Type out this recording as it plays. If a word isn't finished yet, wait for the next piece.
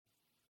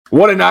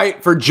What a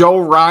night for Joe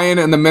Ryan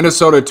and the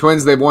Minnesota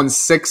Twins. They've won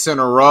 6 in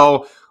a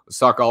row. Let's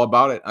talk all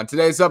about it on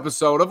today's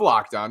episode of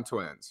Locked On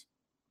Twins.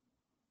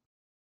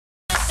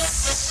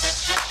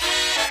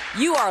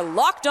 You are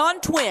Locked On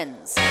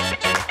Twins,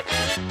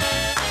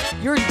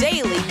 your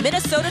daily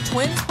Minnesota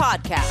Twins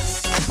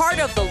podcast. Part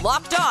of the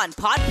Locked On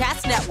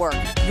Podcast Network,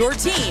 your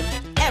team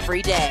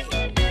every day.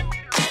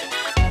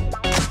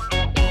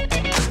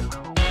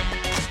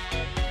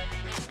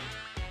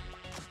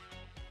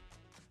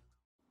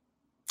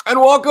 And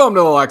welcome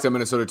to the Locked On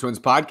Minnesota Twins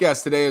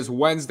podcast. Today is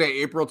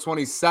Wednesday, April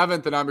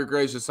 27th, and I'm your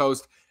gracious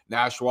host,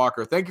 Nash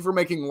Walker. Thank you for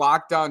making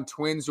Locked On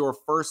Twins your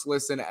first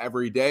listen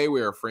every day.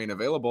 We are free and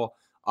available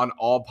on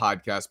all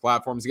podcast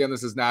platforms. Again,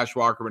 this is Nash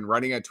Walker. Been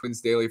writing at Twins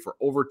Daily for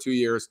over 2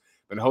 years.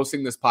 Been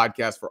hosting this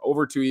podcast for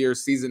over 2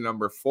 years. Season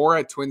number 4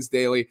 at Twins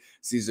Daily.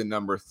 Season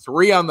number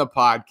 3 on the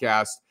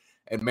podcast.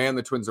 And man,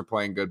 the Twins are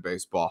playing good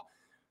baseball.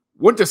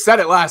 Wouldn't have said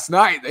it last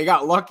night. They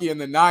got lucky in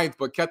the ninth,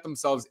 but kept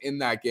themselves in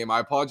that game. I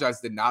apologize.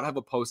 Did not have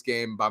a post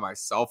game by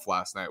myself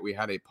last night. We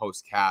had a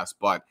post cast,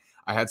 but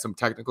I had some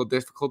technical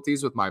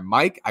difficulties with my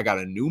mic. I got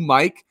a new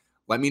mic.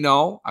 Let me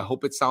know. I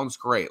hope it sounds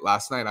great.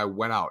 Last night I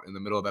went out in the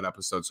middle of that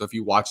episode. So if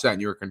you watched that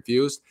and you were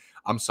confused,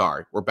 I'm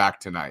sorry. We're back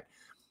tonight.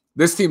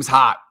 This team's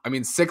hot. I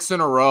mean, 6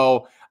 in a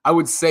row. I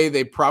would say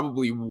they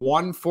probably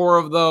won 4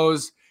 of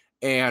those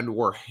and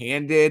were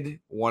handed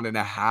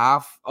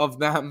 1.5 of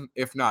them,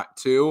 if not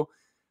 2.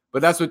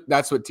 But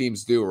that's what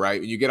teams do,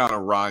 right? When you get on a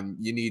run,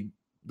 you need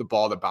the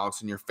ball to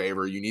bounce in your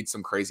favor. You need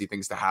some crazy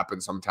things to happen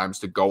sometimes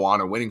to go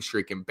on a winning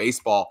streak in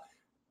baseball,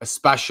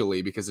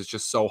 especially because it's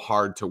just so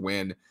hard to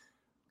win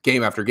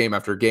game after game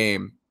after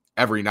game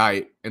every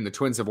night. And the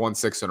Twins have won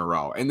 6 in a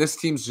row. And this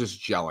team's just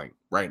gelling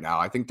right now.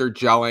 I think they're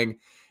gelling.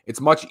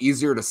 It's much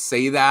easier to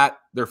say that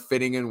they're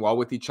fitting in well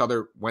with each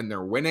other when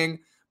they're winning,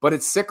 but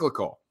it's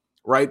cyclical,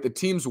 right? The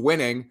team's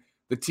winning.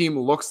 The team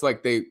looks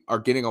like they are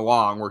getting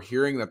along. We're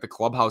hearing that the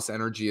clubhouse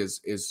energy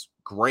is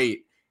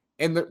great,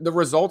 and the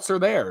results are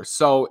there.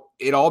 So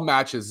it all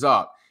matches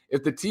up.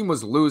 If the team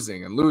was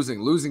losing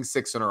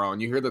 6 in a row, and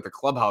you hear that the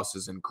clubhouse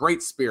is in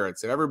great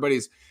spirits and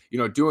everybody's,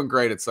 doing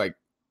great, it's like,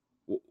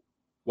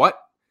 what?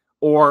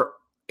 Or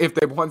if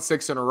they've won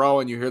 6 in a row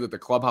and you hear that the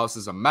clubhouse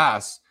is a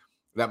mess,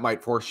 that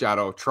might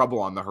foreshadow trouble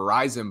on the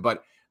horizon.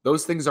 But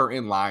those things are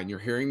in line. You're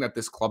hearing that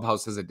this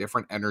clubhouse has a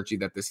different energy,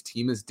 that this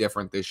team is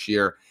different this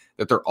year,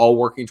 that they're all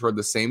working toward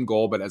the same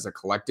goal, but as a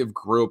collective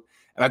group.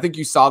 And I think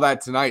you saw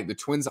that tonight. The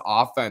Twins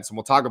offense, and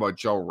we'll talk about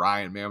Joe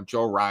Ryan, man.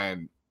 Joe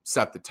Ryan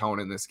set the tone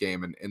in this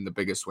game in the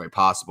biggest way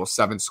possible.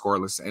 7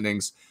 scoreless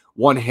innings,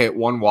 1 hit,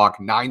 1 walk,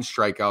 9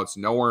 strikeouts,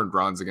 no earned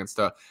runs against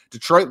a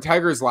Detroit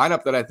Tigers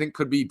lineup that I think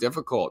could be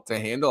difficult to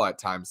handle at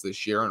times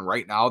this year. And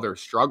right now they're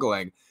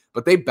struggling,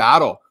 but they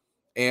battle.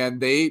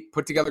 And they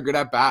put together good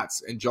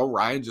at-bats, and Joe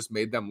Ryan just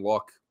made them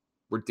look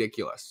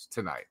ridiculous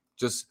tonight.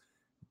 Just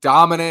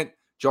dominant.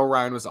 Joe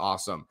Ryan was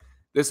awesome.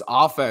 This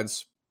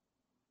offense,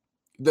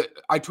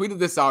 I tweeted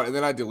this out, and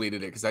then I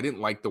deleted it because I didn't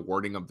like the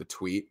wording of the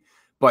tweet.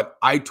 But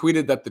I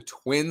tweeted that the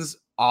Twins'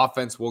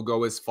 offense will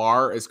go as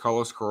far as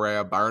Carlos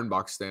Correa, Byron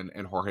Buxton,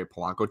 and Jorge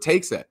Polanco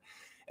takes it.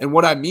 And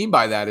what I mean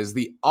by that is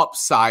the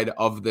upside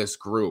of this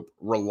group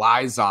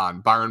relies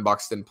on Byron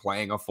Buxton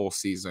playing a full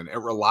season. It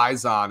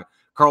relies on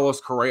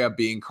Carlos Correa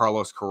being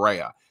Carlos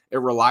Correa. It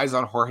relies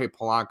on Jorge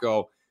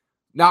Polanco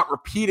not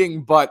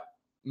repeating, but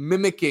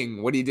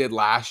mimicking what he did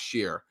last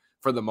year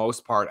for the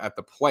most part at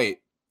the plate.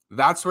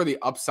 That's where the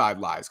upside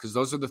lies, because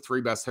those are the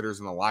 3 best hitters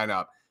in the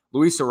lineup.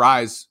 Luis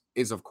Arraez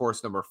is, of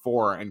course, number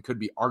 4 and could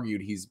be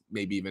argued he's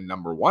maybe even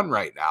number 1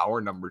 right now or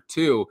number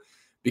 2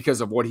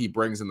 because of what he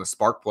brings in the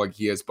spark plug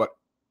he is. But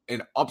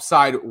an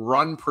upside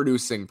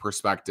run-producing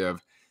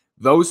perspective,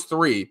 those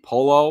 3,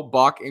 Polo,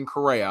 Buck, and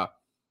Correa,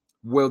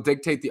 will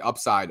dictate the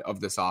upside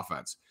of this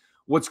offense.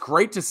 What's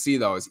great to see,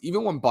 though, is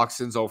even when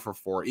Buxton's 0 for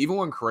 4, even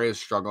when Correa is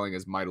struggling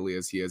as mightily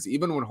as he is,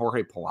 even when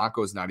Jorge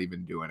Polanco is not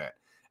even doing it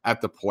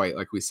at the plate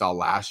like we saw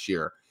last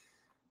year,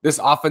 this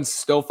offense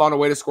still found a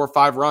way to score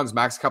 5 runs.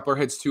 Max Kepler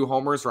hits 2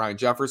 homers. Ryan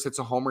Jeffers hits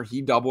a homer.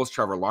 He doubles.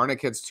 Trevor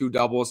Larnach hits 2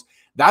 doubles.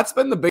 That's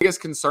been the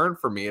biggest concern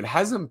for me. It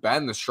hasn't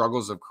been the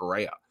struggles of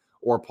Correa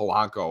or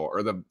Polanco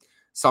or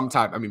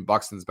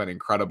Buxton's been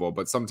incredible,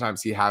 but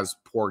sometimes he has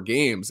poor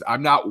games.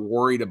 I'm not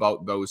worried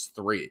about those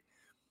 3.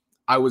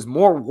 I was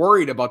more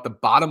worried about the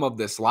bottom of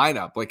this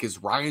lineup. Like,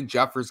 is Ryan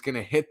Jeffers going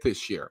to hit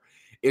this year?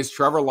 Is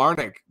Trevor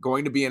Larnach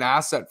going to be an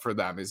asset for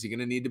them? Is he going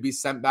to need to be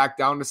sent back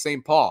down to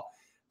St. Paul?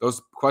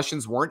 Those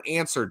questions weren't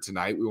answered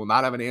tonight. We will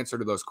not have an answer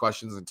to those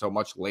questions until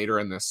much later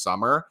in this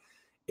summer.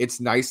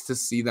 It's nice to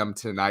see them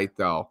tonight,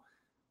 though.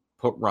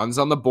 Put runs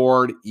on the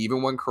board,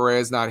 even when Correa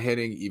is not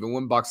hitting, even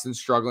when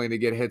Buxton's struggling to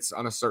get hits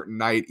on a certain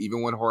night,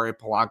 even when Jorge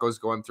Polanco is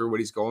going through what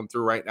he's going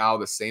through right now,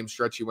 the same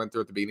stretch he went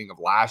through at the beginning of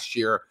last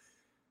year,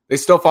 they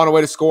still found a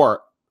way to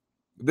score.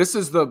 This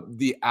is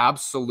the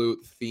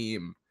absolute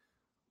theme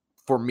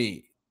for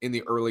me in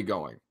the early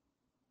going.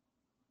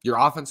 Your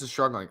offense is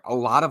struggling. A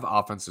lot of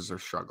offenses are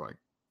struggling.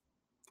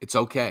 It's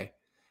okay.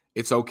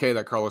 It's okay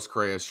that Carlos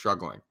Correa is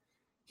struggling.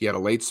 He had a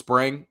late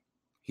spring.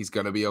 He's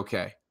going to be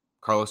okay.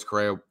 Carlos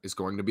Correa is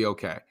going to be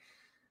okay.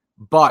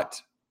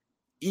 But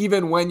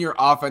even when your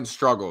offense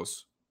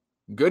struggles,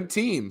 good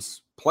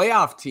teams,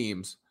 playoff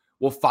teams,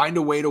 will find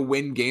a way to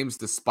win games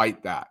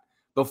despite that.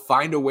 They'll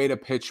find a way to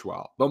pitch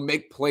well. They'll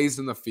make plays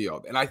in the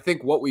field. And I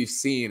think what we've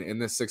seen in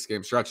this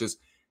 6-game stretch is,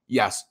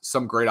 yes,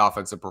 some great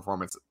offensive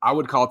performance. I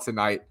would call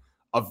tonight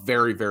a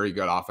very, very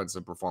good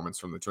offensive performance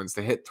from the Twins.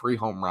 They hit 3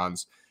 home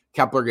runs.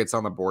 Kepler gets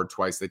on the board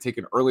twice. They take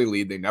an early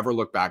lead. They never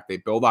look back. They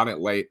build on it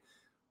late.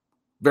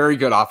 Very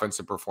good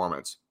offensive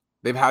performance.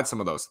 They've had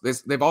some of those.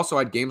 They've also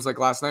had games like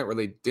last night where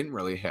they didn't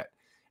really hit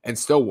and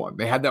still won.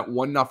 They had that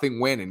 1-0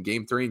 win in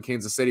Game 3 in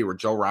Kansas City where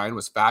Joe Ryan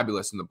was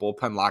fabulous and the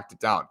bullpen locked it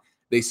down.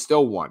 They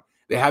still won.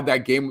 They had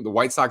that game the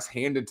White Sox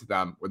handed to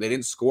them where they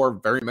didn't score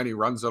very many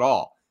runs at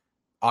all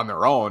on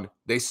their own.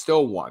 They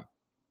still won.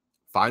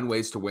 Find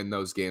ways to win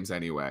those games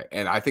anyway.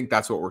 And I think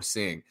that's what we're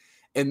seeing.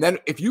 And then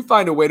if you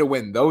find a way to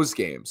win those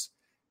games,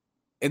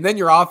 and then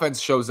your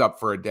offense shows up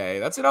for a day,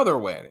 that's another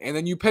win. And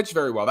then you pitch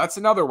very well, that's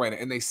another win.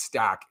 And they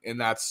stack. And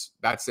that's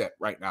it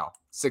right now.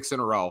 6 in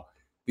a row.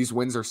 These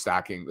wins are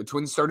stacking. The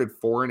Twins started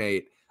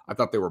 4-8. I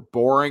thought they were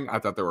boring. I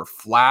thought they were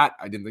flat.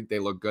 I didn't think they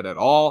looked good at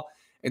all.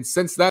 And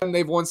since then,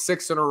 they've won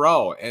 6 in a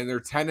row, and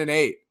they're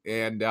 10-8.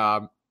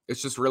 And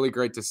it's just really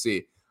great to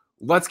see.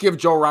 Let's give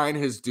Joe Ryan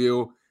his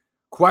due.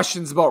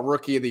 Questions about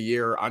Rookie of the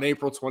Year on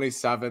April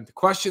 27th.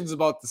 Questions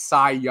about the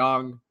Cy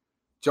Young.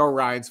 Joe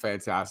Ryan's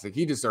fantastic.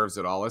 He deserves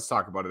it all. Let's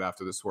talk about it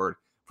after this word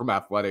from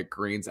Athletic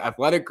Greens.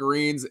 Athletic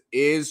Greens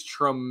is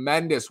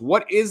tremendous.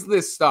 What is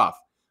this stuff?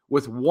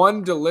 With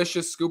one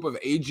delicious scoop of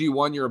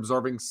AG1, you're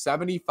absorbing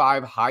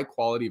 75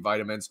 high-quality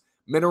vitamins,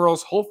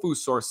 minerals, whole food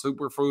source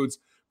superfoods,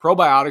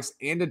 probiotics,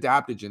 and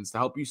adaptogens to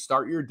help you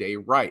start your day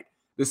right.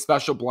 This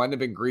special blend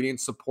of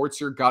ingredients supports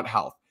your gut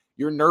health,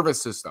 your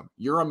nervous system,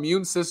 your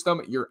immune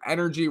system, your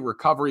energy,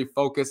 recovery,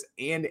 focus,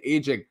 and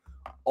aging.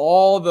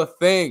 All the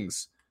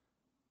things.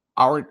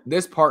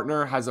 This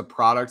partner has a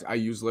product I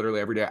use literally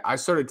every day. I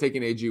started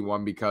taking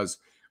AG1 because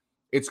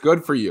it's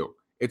good for you.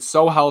 It's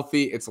so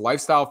healthy. It's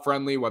lifestyle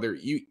friendly, whether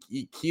you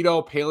eat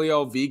keto,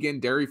 paleo, vegan,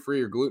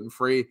 dairy-free, or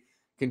gluten-free.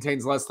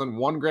 Contains less than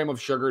 1 gram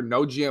of sugar,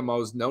 no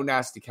GMOs, no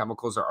nasty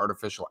chemicals or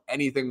artificial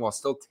anything while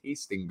still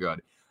tasting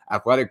good.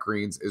 Athletic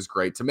Greens is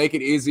great. To make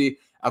it easy,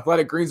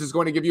 Athletic Greens is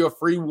going to give you a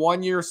free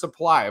 1-year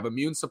supply of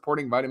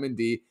immune-supporting vitamin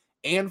D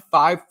and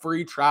 5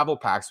 free travel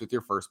packs with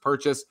your first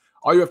purchase.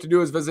 All you have to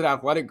do is visit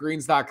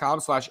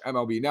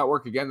athleticgreens.com/MLB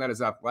Network. Again, that is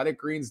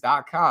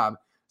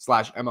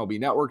athleticgreens.com/MLB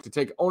Network to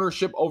take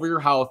ownership over your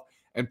health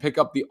and pick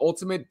up the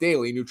ultimate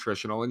daily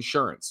nutritional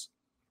insurance.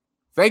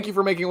 Thank you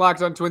for making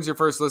Locked On Twins your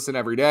first listen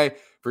every day.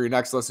 For your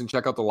next listen,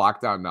 check out the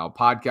Locked On Now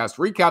podcast,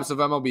 recaps of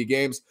MLB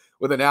games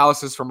with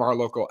analysis from our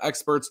local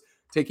experts,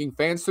 taking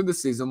fans through the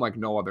season like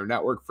no other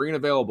network, free and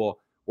available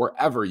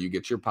wherever you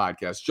get your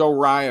podcast. Joe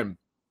Ryan,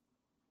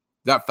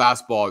 that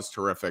fastball is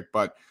terrific,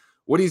 but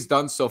what he's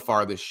done so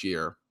far this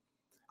year,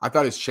 I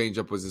thought his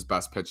changeup was his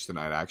best pitch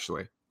tonight,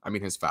 actually. I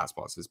mean, his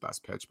fastball is his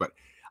best pitch, but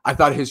I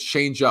thought his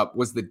changeup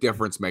was the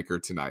difference maker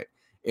tonight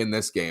in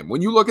this game.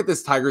 When you look at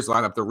this Tigers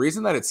lineup, the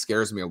reason that it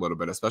scares me a little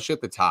bit, especially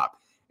at the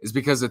top, is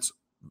because it's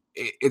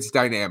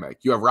dynamic.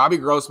 You have Robbie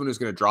Grossman, who's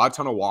going to draw a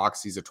ton of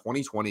walks. He's a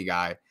 20-20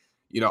 guy,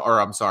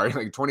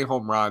 like 20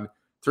 home run,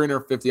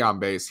 350 on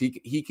base.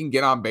 He can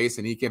get on base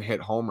and he can hit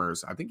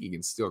homers. I think he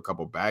can steal a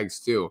couple bags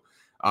too,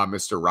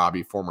 Mr.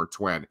 Robbie, former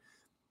Twin.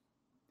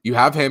 You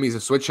have him. He's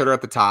a switch hitter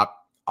at the top.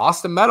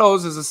 Austin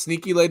Meadows is a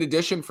sneaky late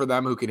addition for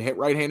them who can hit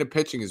right-handed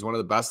pitching. He's one of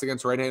the best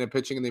against right-handed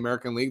pitching in the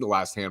American League the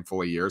last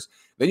handful of years.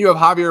 Then you have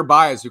Javier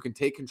Baez, who can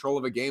take control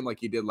of a game like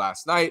he did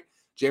last night.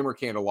 Jeimer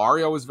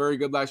Candelario was very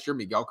good last year.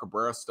 Miguel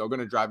Cabrera still going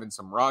to drive in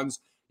some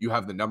runs. You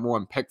have the number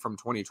 1 pick from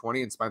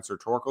 2020 and Spencer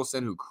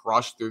Torkelson, who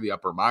crushed through the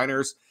upper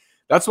minors.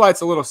 That's why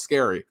it's a little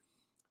scary.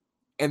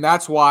 And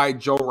that's why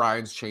Joe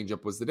Ryan's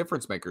changeup was the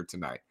difference maker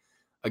tonight.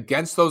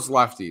 Against those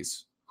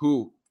lefties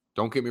who,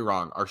 don't get me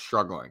wrong, are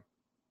struggling.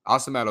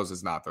 Austin Meadows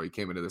is not, though. He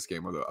came into this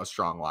game with a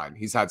strong line.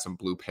 He's had some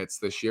bloop hits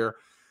this year.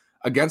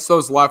 Against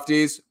those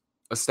lefties,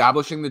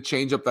 establishing the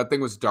changeup, that thing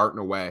was darting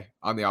away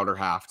on the outer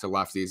half to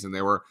lefties, and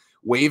they were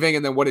waving,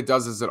 and then what it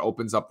does is it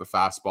opens up the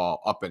fastball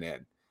up and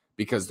in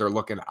because they're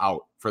looking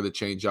out for the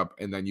changeup,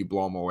 and then you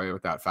blow them away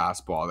with that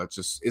fastball. That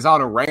just is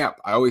on a ramp.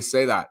 I always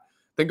say that.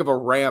 Think of a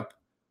ramp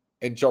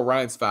and Joe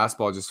Ryan's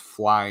fastball just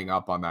flying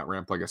up on that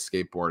ramp like a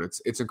skateboard.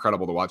 It's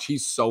incredible to watch.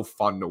 He's so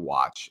fun to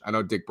watch. I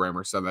know Dick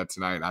Bramer said that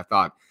tonight, and I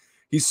thought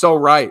he's so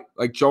right.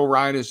 Like, Joe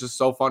Ryan is just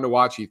so fun to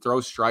watch. He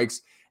throws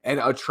strikes. And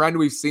a trend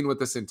we've seen with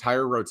this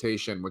entire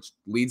rotation, which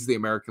leads the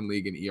American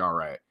League in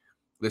ERA,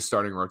 this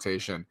starting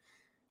rotation,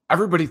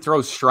 everybody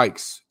throws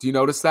strikes. Do you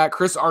notice that?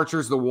 Chris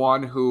Archer's the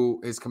one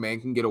who his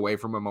command can get away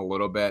from him a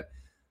little bit,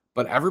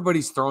 but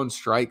everybody's throwing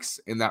strikes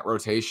in that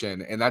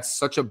rotation, and that's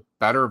such a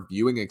better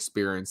viewing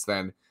experience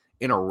than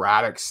an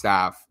erratic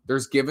staff.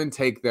 There's give and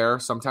take there.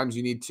 Sometimes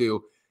you need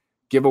to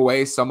give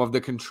away some of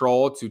the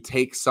control to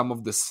take some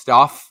of the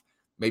stuff.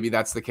 Maybe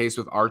that's the case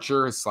with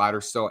Archer. His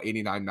slider's still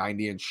 89,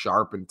 90 and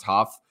sharp and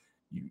tough.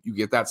 You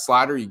get that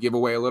slider, you give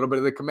away a little bit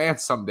of the command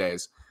some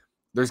days.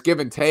 There's give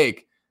and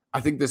take. I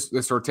think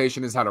this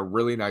rotation has had a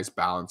really nice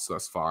balance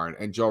thus far,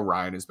 and Joe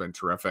Ryan has been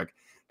terrific.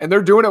 And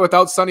they're doing it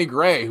without Sonny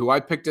Gray, who I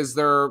picked as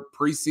their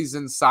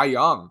preseason Cy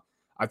Young.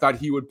 I thought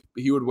he would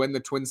win the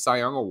Twins Cy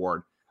Young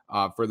Award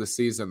for the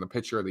season, the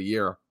pitcher of the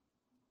year.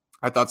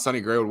 I thought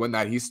Sonny Gray would win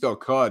that. He still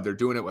could. They're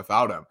doing it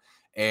without him.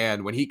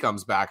 And when he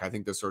comes back, I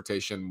think this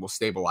rotation will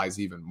stabilize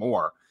even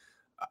more.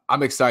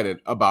 I'm excited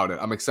about it.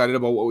 I'm excited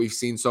about what we've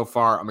seen so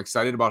far. I'm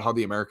excited about how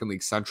the American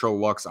League Central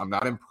looks. I'm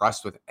not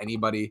impressed with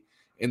anybody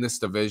in this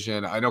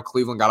division. I know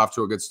Cleveland got off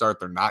to a good start.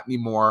 They're not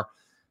anymore.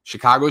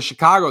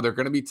 Chicago. They're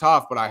going to be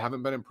tough, but I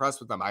haven't been impressed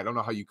with them. I don't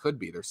know how you could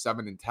be. They're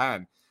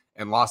 7-10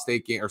 and lost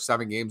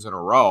 7 games in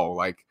a row.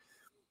 Like,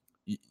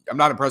 I'm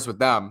not impressed with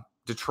them.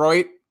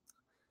 Detroit,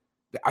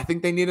 I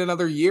think they need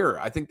another year.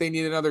 I think they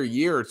need another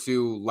year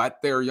to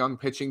let their young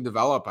pitching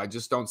develop. I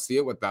just don't see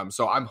it with them.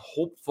 So I'm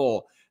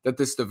hopeful that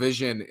this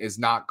division is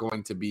not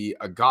going to be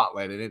a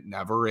gauntlet, and it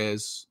never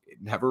is. It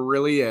never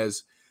really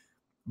is.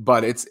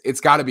 But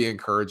it's got to be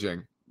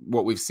encouraging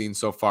what we've seen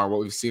so far, what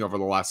we've seen over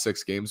the last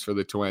 6 games for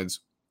the Twins.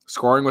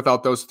 Scoring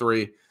without those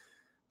 3,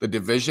 the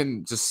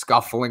division just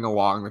scuffling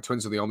along. The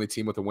Twins are the only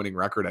team with a winning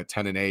record at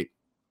 10-8.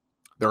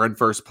 They're in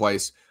first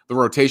place. The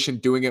rotation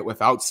doing it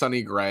without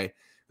Sonny Gray.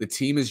 The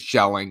team is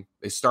gelling.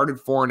 They started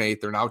 4-8.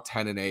 They're now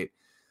 10-8.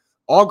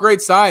 All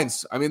great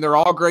signs. I mean, they're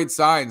all great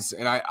signs.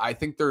 And I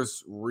think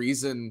there's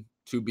reason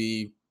to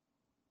be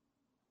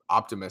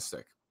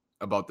optimistic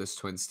about this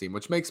Twins team,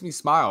 which makes me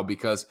smile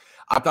because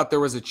I thought there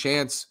was a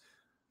chance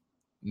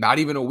not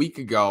even a week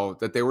ago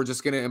that they were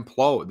just going to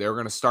implode. They were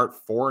going to start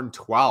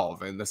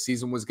 4-12 and the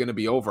season was going to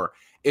be over.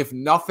 If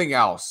nothing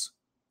else,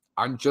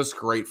 I'm just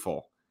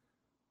grateful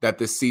that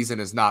this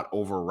season is not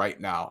over right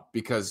now,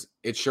 because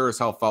it sure as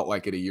hell felt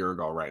like it a year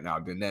ago right now,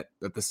 didn't it?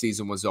 That the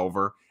season was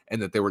over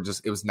and that it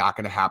was not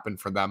going to happen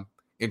for them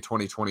in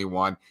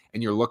 2021.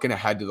 And you're looking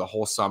ahead to the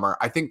whole summer.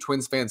 I think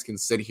Twins fans can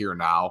sit here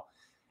now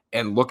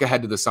and look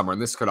ahead to the summer,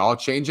 and this could all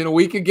change in a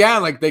week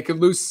again. Like, they could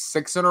lose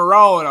 6 in a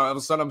row, and all of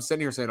a sudden I'm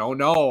sitting here saying, oh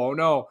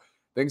no.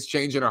 Things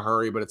change in a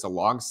hurry, but it's a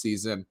long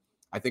season.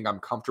 I think I'm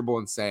comfortable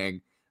in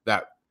saying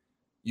that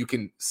you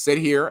can sit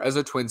here as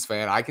a Twins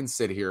fan. I can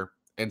sit here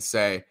and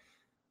say,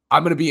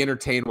 I'm going to be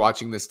entertained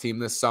watching this team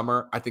this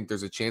summer. I think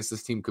there's a chance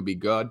this team could be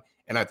good,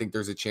 and I think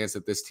there's a chance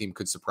that this team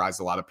could surprise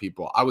a lot of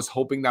people. I was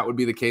hoping that would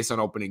be the case on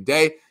opening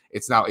day.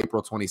 It's now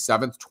April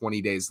 27th, 20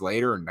 days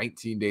later, or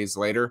 19 days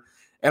later.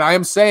 And I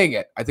am saying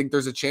it. I think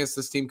there's a chance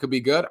this team could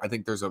be good. I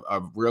think there's a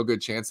real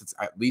good chance it's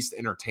at least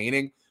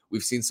entertaining.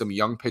 We've seen some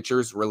young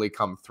pitchers really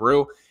come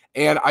through.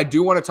 And I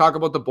do want to talk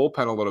about the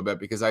bullpen a little bit,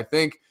 because I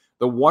think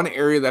the one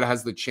area that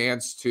has the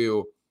chance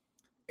to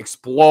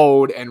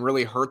explode and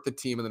really hurt the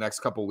team in the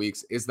next couple of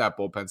weeks is that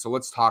bullpen. So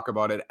let's talk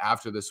about it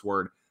after this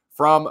word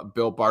from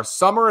Built Bar.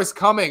 Summer is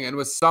coming, and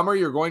with summer,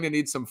 you're going to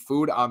need some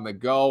food on the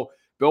go.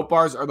 Built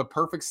Bars are the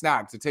perfect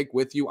snack to take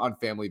with you on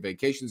family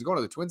vacations. Going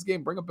to the Twins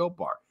game, bring a Built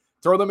Bar.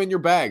 Throw them in your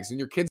bags, in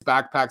your kids'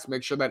 backpacks.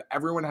 Make sure that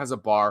everyone has a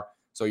bar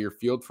so you're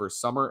fueled for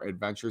summer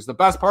adventures. The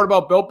best part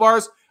about Built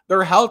Bars,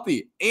 they're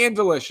healthy and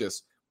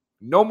delicious.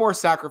 No more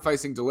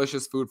sacrificing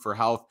delicious food for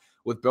health.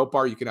 With Built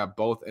Bar, you can have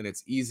both, and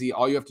it's easy.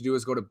 All you have to do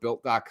is go to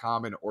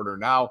Built.com and order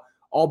now.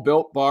 All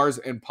Built Bars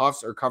and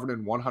Puffs are covered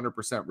in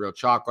 100% real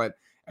chocolate,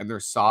 and they're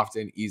soft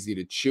and easy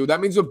to chew.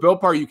 That means with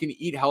Built Bar, you can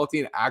eat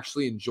healthy and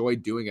actually enjoy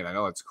doing it. I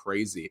know it's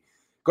crazy.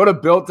 Go to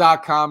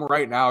Built.com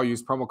right now.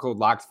 Use promo code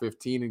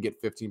LOCKED15 and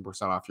get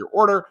 15% off your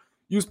order.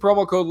 Use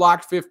promo code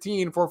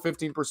LOCKED15 for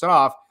 15%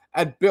 off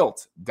at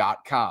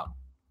Built.com.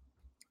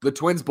 The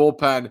Twins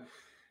bullpen,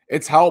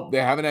 it's helped.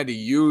 They haven't had to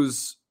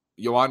use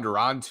Yohan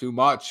Duran too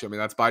much. I mean,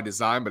 that's by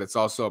design, but it's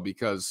also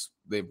because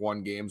they've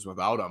won games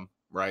without him,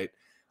 right?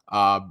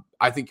 I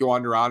think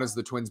Yohan Duran is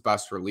the Twins'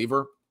 best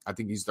reliever. I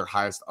think he's their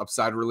highest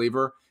upside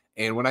reliever.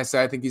 And when I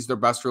say I think he's their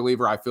best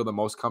reliever, I feel the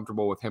most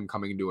comfortable with him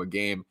coming into a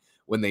game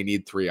when they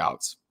need 3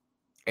 outs.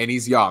 And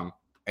he's young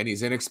and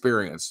he's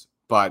inexperienced,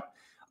 but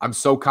I'm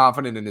so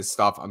confident in his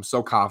stuff. I'm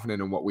so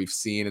confident in what we've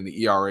seen, and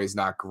the ERA is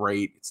not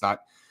great. It's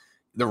not,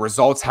 the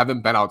results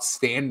haven't been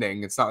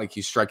outstanding. It's not like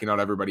he's striking out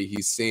everybody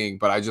he's seeing,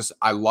 but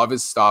I love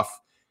his stuff.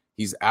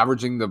 He's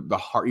averaging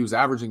he was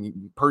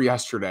averaging per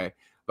yesterday,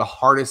 the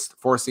hardest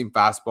four-seam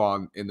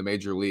fastball in the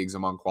major leagues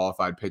among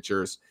qualified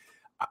pitchers.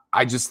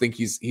 I just think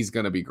he's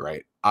going to be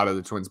great out of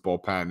the Twins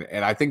bullpen.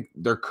 And I think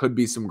there could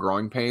be some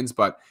growing pains,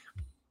 but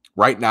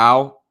right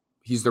now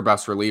he's their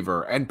best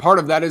reliever. And part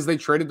of that is they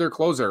traded their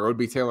closer. It would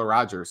be Taylor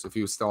Rogers if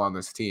he was still on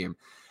this team.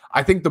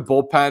 I think the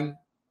bullpen,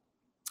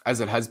 as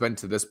it has been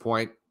to this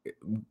point,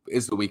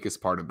 is the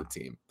weakest part of the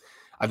team.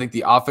 I think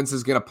the offense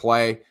is going to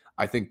play.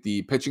 I think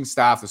the pitching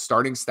staff, the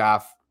starting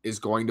staff is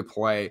going to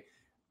play.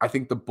 I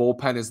think the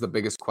bullpen is the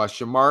biggest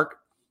question mark,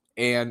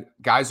 and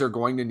guys are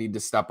going to need to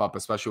step up,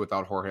 especially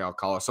without Jorge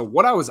Alcala. So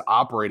what I was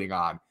operating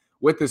on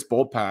with this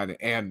bullpen,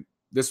 and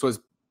this was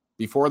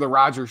before the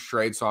Rogers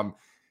trade, so I'm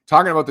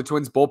talking about the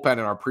Twins bullpen in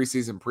our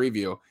preseason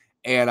preview,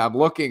 and I'm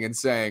looking and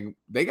saying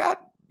they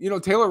got,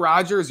 Taylor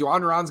Rogers,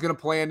 Yohan Duran's going to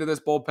play into this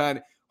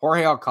bullpen.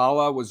 Jorge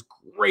Alcala was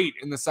great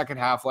in the second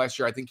half last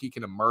year. I think he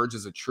can emerge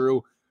as a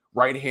true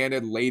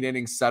right-handed late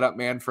inning setup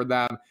man for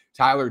them.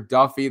 Tyler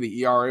Duffey,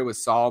 the ERA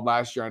was solid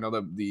last year. I know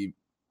the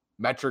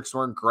metrics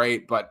weren't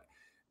great, but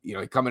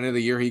coming into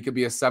the year, he could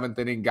be a 7th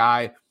inning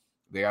guy.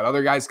 They got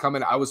other guys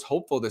coming. I was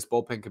hopeful this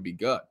bullpen could be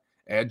good.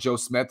 They had Joe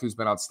Smith, who's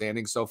been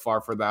outstanding so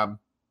far for them.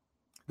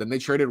 Then they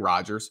traded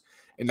Rogers,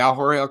 and now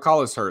Jorge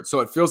Alcala's hurt. So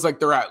it feels like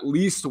they're at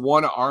least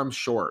one arm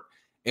short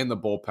in the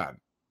bullpen,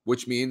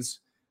 which means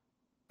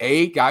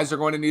A, guys are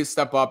going to need to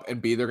step up,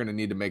 and B, they're going to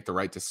need to make the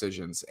right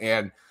decisions.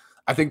 And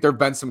I think there have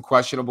been some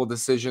questionable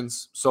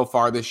decisions so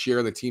far this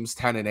year. The team's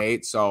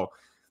 10-8, so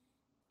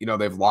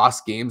they've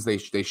lost games they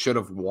should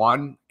have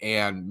won,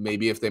 and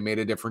maybe if they made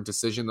a different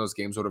decision, those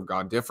games would have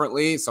gone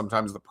differently.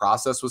 Sometimes the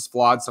process was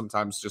flawed.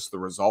 Sometimes just the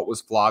result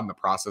was flawed and the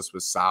process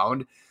was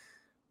sound.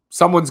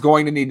 Someone's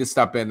going to need to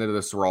step into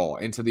this role,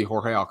 into the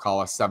Jorge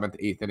Alcala 7th,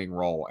 8th inning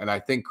role, and I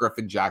think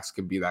Griffin Jax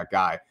can be that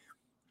guy.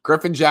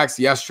 Griffin Jax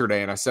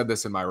yesterday, and I said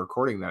this in my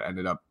recording that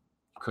ended up,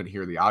 couldn't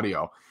hear the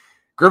audio.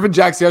 Griffin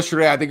Jax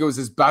yesterday, I think it was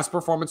his best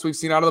performance we've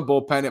seen out of the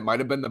bullpen. It might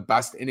have been the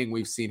best inning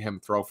we've seen him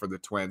throw for the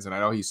Twins. And I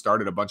know he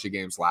started a bunch of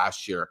games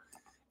last year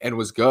and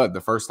was good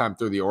the first time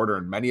through the order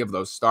in many of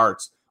those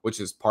starts, which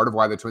is part of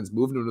why the Twins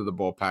moved into the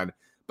bullpen.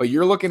 But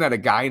you're looking at a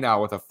guy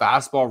now with a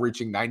fastball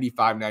reaching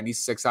 95,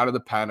 96 out of the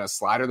pen, a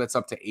slider that's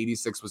up to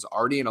 86 was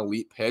already an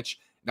elite pitch.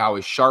 Now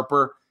he's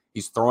sharper.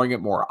 He's throwing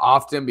it more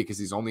often because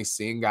he's only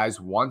seeing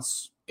guys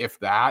once, if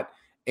that.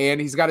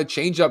 And he's got a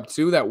changeup,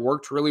 too, that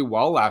worked really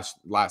well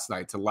last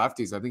night to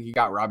lefties. I think he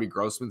got Robbie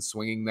Grossman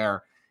swinging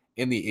there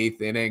in the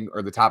 8th inning,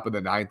 or the top of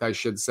the 9th, I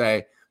should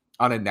say,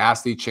 on a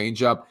nasty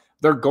changeup.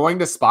 They're going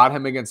to spot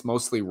him against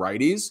mostly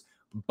righties,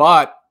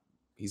 but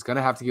he's going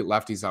to have to get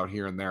lefties out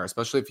here and there,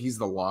 especially if he's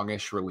the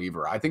longish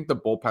reliever. I think the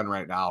bullpen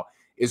right now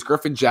is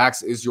Griffin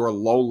Jax is your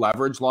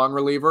low-leverage long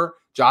reliever.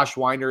 Josh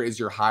Winder is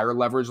your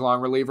higher-leverage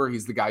long reliever.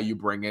 He's the guy you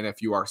bring in if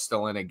you are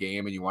still in a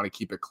game and you want to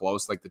keep it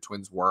close like the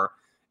Twins were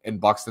in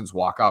Buxton's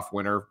walk-off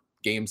winner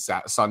game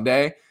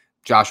Sunday.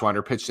 Josh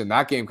Winder pitched in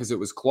that game because it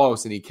was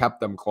close, and he kept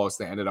them close.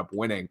 They ended up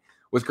winning.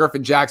 With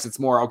Griffin Jax, it's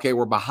more, okay,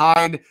 we're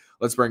behind.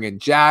 Let's bring in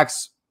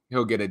Jax.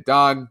 He'll get it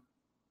done,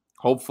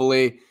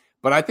 hopefully.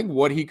 But I think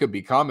what he could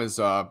become is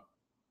a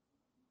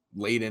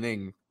late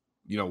inning,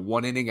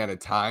 1 inning at a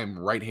time,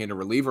 right-handed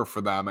reliever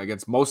for them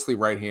against mostly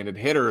right-handed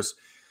hitters.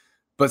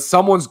 But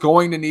someone's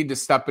going to need to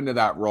step into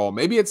that role.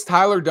 Maybe it's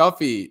Tyler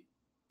Duffey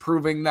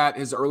proving that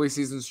his early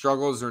season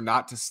struggles are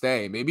not to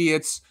stay. Maybe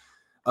it's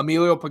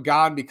Emilio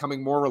Pagan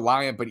becoming more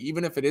reliant, but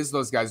even if it is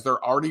those guys,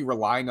 they're already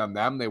relying on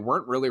them. They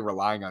weren't really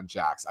relying on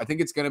Jax. I think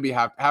it's going to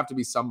have to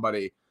be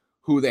somebody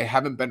who they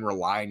haven't been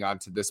relying on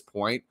to this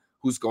point,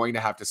 who's going to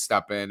have to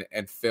step in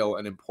and fill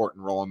an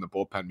important role in the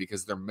bullpen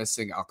because they're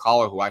missing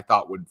Alcala, who I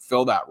thought would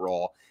fill that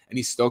role, and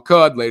he still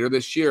could later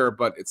this year,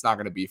 but it's not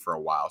going to be for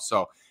a while.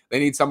 So they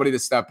need somebody to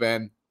step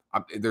in.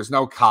 There's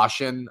no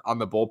caution on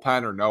the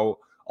bullpen or no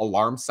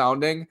alarm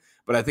sounding,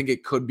 but I think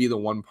it could be the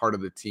one part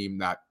of the team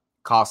that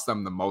cost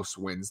them the most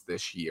wins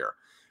this year.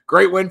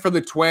 Great win for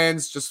the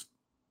Twins, just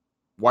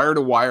wire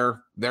to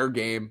wire, their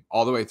game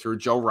all the way through.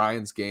 Joe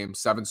Ryan's game,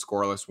 7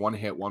 scoreless, 1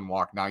 hit, 1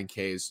 walk, 9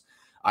 Ks.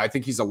 I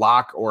think he's a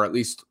lock, or at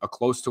least a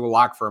close to a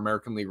lock for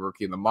American League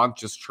Rookie of the Month.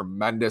 Just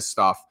tremendous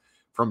stuff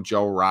from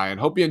Joe Ryan.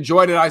 Hope you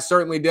enjoyed it. I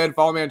certainly did.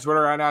 Follow me on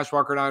Twitter at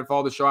AshWalker9.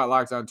 Follow the show at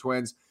Locked On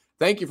Twins.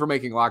 Thank you for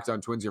making Locked On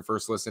Twins your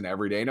first listen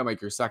every day. Now make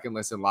your second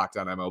listen Locked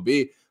On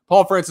MLB.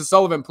 Paul Francis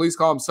Sullivan, please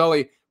call him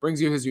Sully,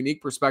 brings you his unique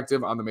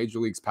perspective on the major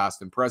leagues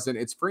past and present.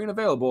 It's free and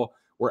available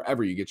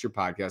wherever you get your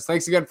podcast.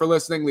 Thanks again for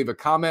listening. Leave a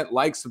comment,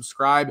 like,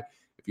 subscribe.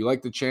 If you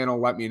like the channel,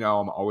 let me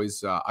know.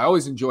 I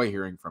always enjoy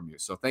hearing from you.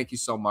 So thank you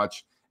so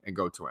much, and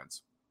go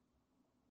Twins.